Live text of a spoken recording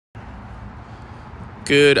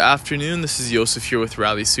Good afternoon, this is Yosef here with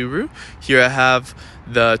Rally Subaru. Here I have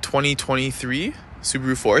the 2023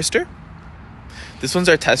 Subaru Forester. This one's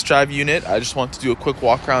our test drive unit. I just want to do a quick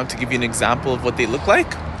walk around to give you an example of what they look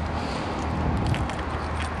like.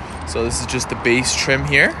 So this is just the base trim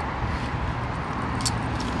here.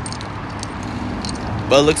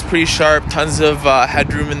 But it looks pretty sharp, tons of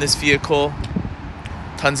headroom in this vehicle,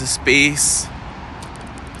 tons of space.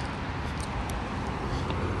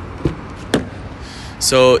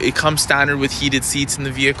 So it comes standard with heated seats in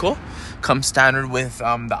the vehicle, comes standard with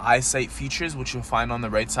the eyesight features, which you'll find on the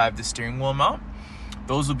right side of the steering wheel mount.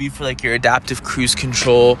 Those will be for like your adaptive cruise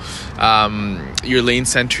control, your lane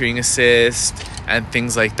centering assist, and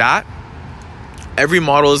things like that. Every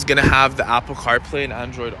model is gonna have the Apple CarPlay and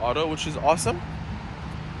Android Auto, which is awesome.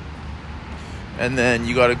 And then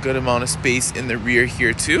you got a good amount of space in the rear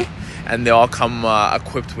here too. And they all come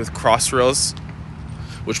equipped with cross rails,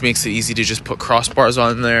 which makes it easy to just put crossbars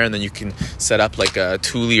on there, and then you can set up like a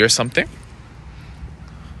Thule or something.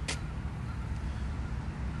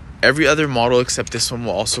 Every other model except this one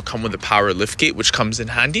will also come with a power liftgate, which comes in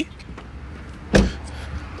handy.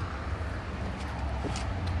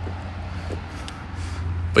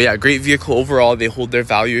 But yeah, great vehicle overall. They hold their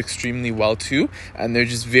value extremely well too, and they're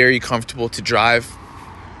just very comfortable to drive.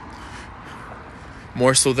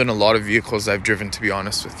 More so than a lot of vehicles I've driven, to be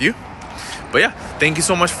honest with you. But yeah, thank you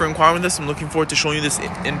so much for inquiring with us. I'm looking forward to showing you this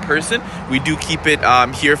in person. We do keep it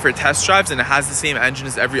here for test drives, and it has the same engine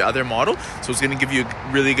as every other model. So it's going to give you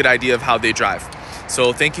a really good idea of how they drive.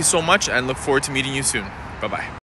 So thank you so much, and look forward to meeting you soon. Bye-bye.